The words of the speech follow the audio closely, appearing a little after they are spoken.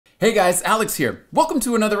Hey guys, Alex here. Welcome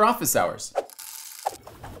to another Office Hours.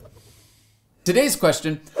 Today's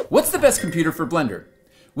question, what's the best computer for Blender?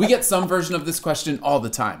 We get some version of this question all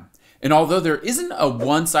the time. And although there isn't a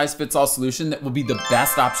one-size-fits-all solution that will be the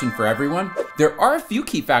best option for everyone, there are a few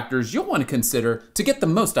key factors you'll want to consider to get the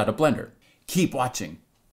most out of Blender. Keep watching.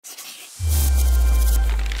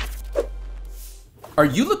 Are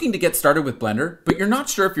you looking to get started with Blender, but you're not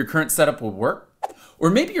sure if your current setup will work? Or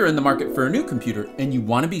maybe you're in the market for a new computer and you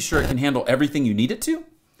want to be sure it can handle everything you need it to?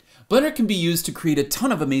 Blender can be used to create a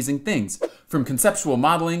ton of amazing things, from conceptual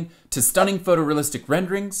modeling to stunning photorealistic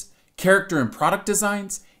renderings, character and product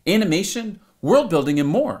designs, animation, world building, and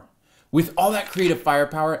more. With all that creative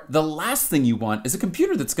firepower, the last thing you want is a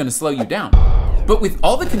computer that's going to slow you down. But with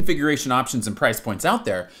all the configuration options and price points out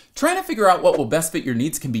there, trying to figure out what will best fit your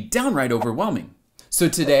needs can be downright overwhelming. So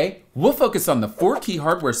today, we'll focus on the 4 key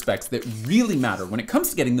hardware specs that really matter when it comes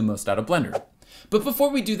to getting the most out of Blender. But before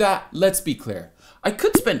we do that, let's be clear. I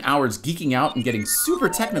could spend hours geeking out and getting super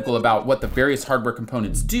technical about what the various hardware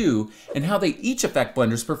components do and how they each affect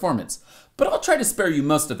Blender's performance. But I'll try to spare you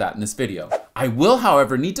most of that in this video. I will,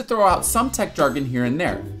 however, need to throw out some tech jargon here and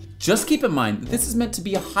there. Just keep in mind that this is meant to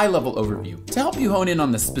be a high-level overview to help you hone in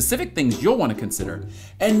on the specific things you'll want to consider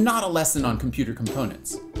and not a lesson on computer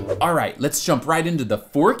components. All right, let's jump right into the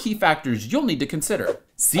 4 key factors you'll need to consider: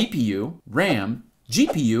 CPU, RAM,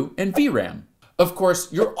 GPU, and VRAM. Of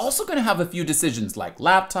course, you're also going to have a few decisions like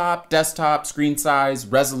laptop, desktop, screen size,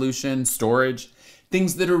 resolution, storage,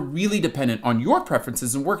 things that are really dependent on your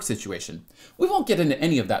preferences and work situation. We won't get into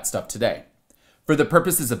any of that stuff today. For the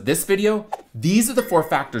purposes of this video, these are the 4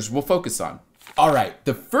 factors we'll focus on. All right,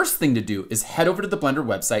 the first thing to do is head over to the Blender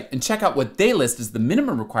website and check out what they list as the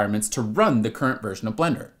minimum requirements to run the current version of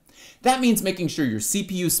Blender. That means making sure your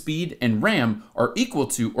CPU speed and RAM are equal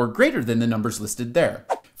to or greater than the numbers listed there.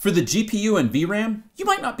 For the GPU and VRAM, you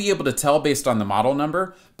might not be able to tell based on the model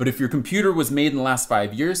number, but if your computer was made in the last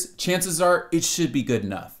 5 years, chances are it should be good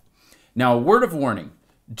enough. Now, a word of warning,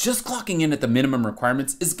 just clocking in at the minimum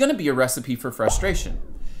requirements is going to be a recipe for frustration.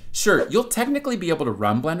 Sure, you'll technically be able to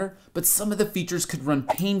run Blender, but some of the features could run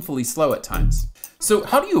painfully slow at times. So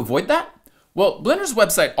how do you avoid that? Well, Blender's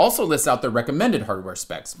website also lists out their recommended hardware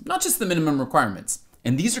specs, not just the minimum requirements.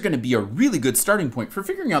 And these are going to be a really good starting point for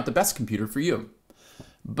figuring out the best computer for you.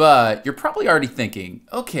 But you're probably already thinking,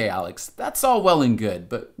 okay, Alex, that's all well and good,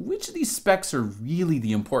 but which of these specs are really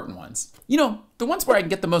the important ones? You know, the ones where I can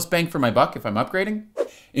get the most bang for my buck if I'm upgrading?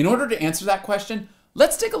 In order to answer that question,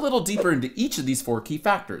 let's dig a little deeper into each of these 4 key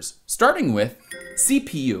factors, starting with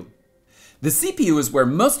CPU. The CPU is where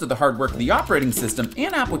most of the hard work of the operating system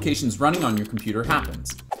and applications running on your computer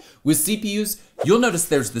happens. With CPUs, you'll notice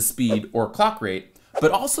there's the speed or clock rate,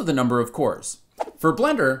 but also the number of cores. For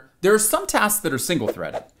Blender, there are some tasks that are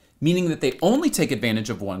single-threaded, meaning that they only take advantage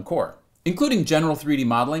of 1 core, including general 3D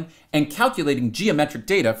modeling and calculating geometric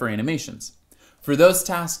data for animations. For those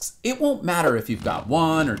tasks, it won't matter if you've got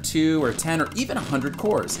 1 or 2 or 10 or even 100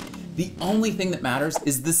 cores. The only thing that matters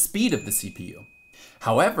is the speed of the CPU.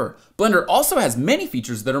 However, Blender also has many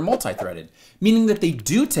features that are multi-threaded, meaning that they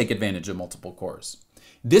do take advantage of multiple cores.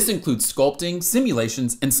 This includes sculpting,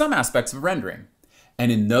 simulations, and some aspects of rendering.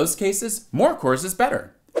 And in those cases, more cores is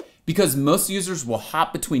better. Because most users will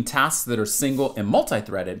hop between tasks that are single and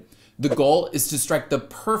multi-threaded, the goal is to strike the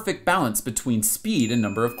perfect balance between speed and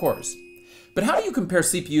number of cores. But how do you compare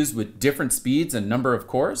CPUs with different speeds and number of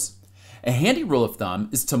cores? A handy rule of thumb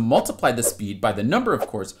is to multiply the speed by the number of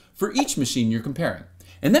cores for each machine you're comparing,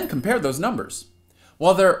 and then compare those numbers.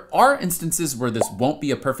 While there are instances where this won't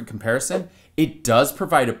be a perfect comparison, it does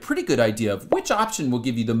provide a pretty good idea of which option will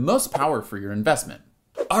give you the most power for your investment.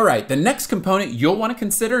 All right, the next component you'll want to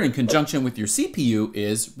consider in conjunction with your CPU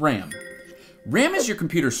is RAM. RAM is your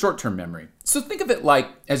computer's short-term memory. So think of it like,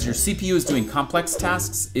 as your CPU is doing complex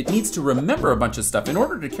tasks, it needs to remember a bunch of stuff in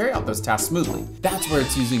order to carry out those tasks smoothly. That's where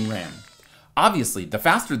it's using RAM. Obviously, the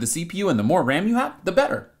faster the CPU and the more RAM you have, the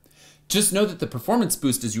better. Just know that the performance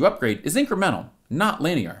boost as you upgrade is incremental, not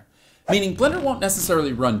linear. Meaning Blender won't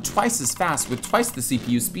necessarily run twice as fast with twice the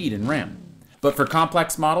CPU speed and RAM. But for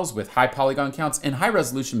complex models with high polygon counts and high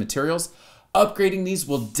resolution materials, upgrading these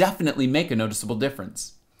will definitely make a noticeable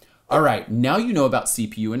difference. All right, now you know about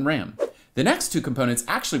CPU and RAM. The next 2 components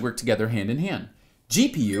actually work together hand in hand,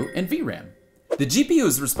 GPU and VRAM. The GPU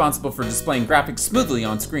is responsible for displaying graphics smoothly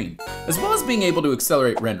on screen, as well as being able to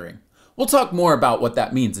accelerate rendering. We'll talk more about what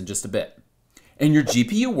that means in just a bit. And your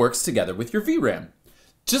GPU works together with your VRAM.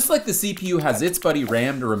 Just like the CPU has its buddy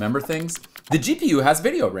RAM to remember things, the GPU has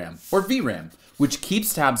video RAM, or VRAM, which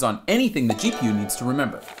keeps tabs on anything the GPU needs to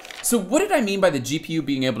remember. So what did I mean by the GPU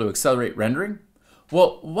being able to accelerate rendering?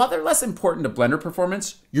 Well, while they're less important to Blender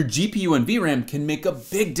performance, your GPU and VRAM can make a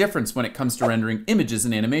big difference when it comes to rendering images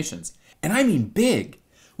and animations. And I mean big.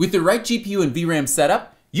 With the right GPU and VRAM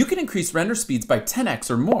setup, you can increase render speeds by 10x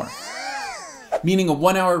or more. Meaning a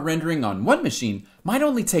 1 hour rendering on one machine might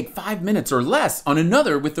only take 5 minutes or less on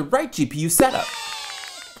another with the right GPU setup.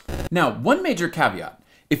 Now, one major caveat.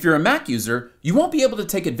 If you're a Mac user, you won't be able to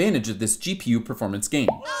take advantage of this GPU performance gain.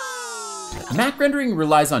 Mac rendering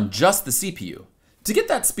relies on just the CPU. To get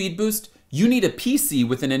that speed boost, you need a PC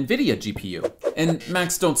with an NVIDIA GPU, and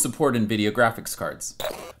Macs don't support NVIDIA graphics cards.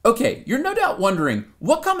 Okay, you're no doubt wondering,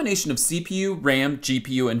 what combination of CPU, RAM,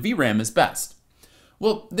 GPU, and VRAM is best?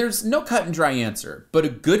 Well, there's no cut and dry answer, but a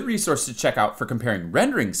good resource to check out for comparing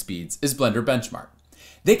rendering speeds is Blender Benchmark.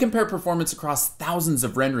 They compare performance across thousands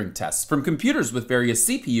of rendering tests from computers with various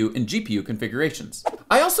CPU and GPU configurations.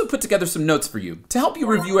 I also put together some notes for you to help you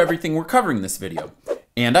review everything we're covering in this video.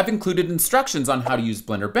 And I've included instructions on how to use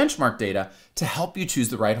Blender benchmark data to help you choose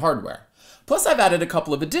the right hardware. Plus, I've added a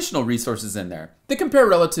couple of additional resources in there that compare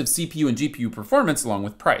relative CPU and GPU performance along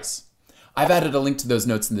with price. I've added a link to those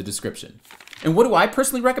notes in the description. And what do I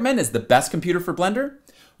personally recommend as the best computer for Blender?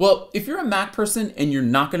 Well, if you're a Mac person and you're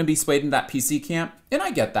not going to be swayed in that PC camp, and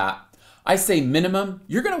I get that, I say minimum,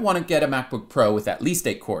 you're going to want to get a MacBook Pro with at least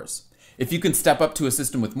 8 cores. If you can step up to a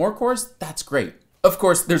system with more cores, that's great. Of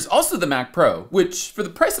course, there's also the Mac Pro, which for the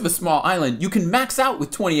price of a small island, you can max out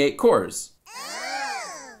with 28 cores.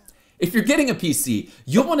 If you're getting a PC,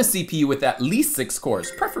 you'll want a CPU with at least 6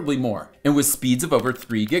 cores, preferably more, and with speeds of over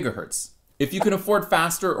 3 GHz. If you can afford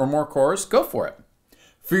faster or more cores, go for it.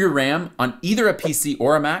 For your RAM, on either a PC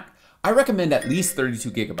or a Mac, I recommend at least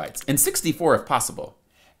 32 GB and 64 if possible.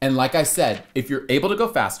 And like I said, if you're able to go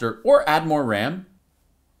faster or add more RAM,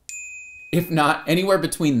 if not, anywhere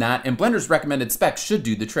between that and Blender's recommended specs should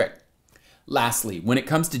do the trick. Lastly, when it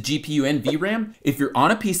comes to GPU and VRAM, if you're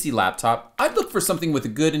on a PC laptop, I'd look for something with a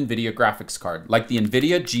good NVIDIA graphics card, like the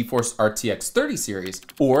NVIDIA GeForce RTX 30 series,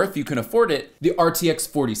 or if you can afford it, the RTX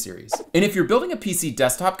 40 series. And if you're building a PC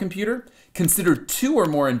desktop computer, consider 2 or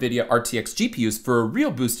more NVIDIA RTX GPUs for a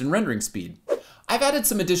real boost in rendering speed. I've added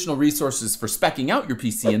some additional resources for speccing out your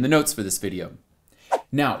PC in the notes for this video.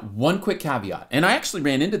 Now, one quick caveat, and I actually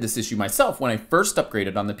ran into this issue myself when I first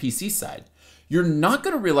upgraded on the PC side. You're not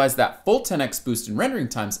going to realize that full 10x boost in rendering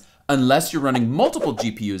times unless you're running multiple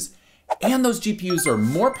GPUs, and those GPUs are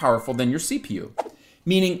more powerful than your CPU.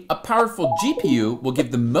 Meaning a powerful GPU will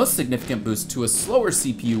give the most significant boost to a slower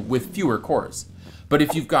CPU with fewer cores. But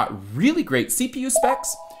if you've got really great CPU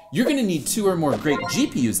specs, you're going to need 2 or more great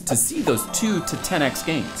GPUs to see those 2 to 10x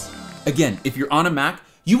gains. Again, if you're on a Mac,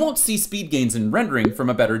 you won't see speed gains in rendering from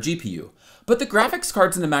a better GPU, but the graphics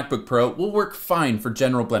cards in the MacBook Pro will work fine for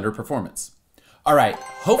general Blender performance. All right,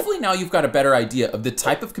 hopefully now you've got a better idea of the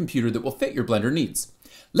type of computer that will fit your Blender needs.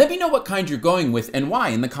 Let me know what kind you're going with and why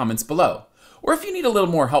in the comments below. Or if you need a little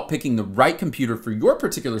more help picking the right computer for your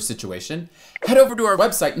particular situation, head over to our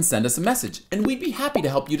website and send us a message, and we'd be happy to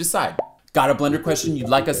help you decide. Got a Blender question you'd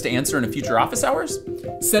like us to answer in a future office hours?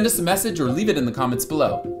 Send us a message or leave it in the comments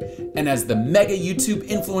below. And as the mega YouTube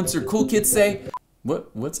influencer cool kids say,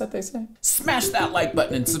 what's that they say? Smash that like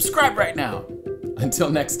button and subscribe right now. Until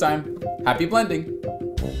next time, happy blending.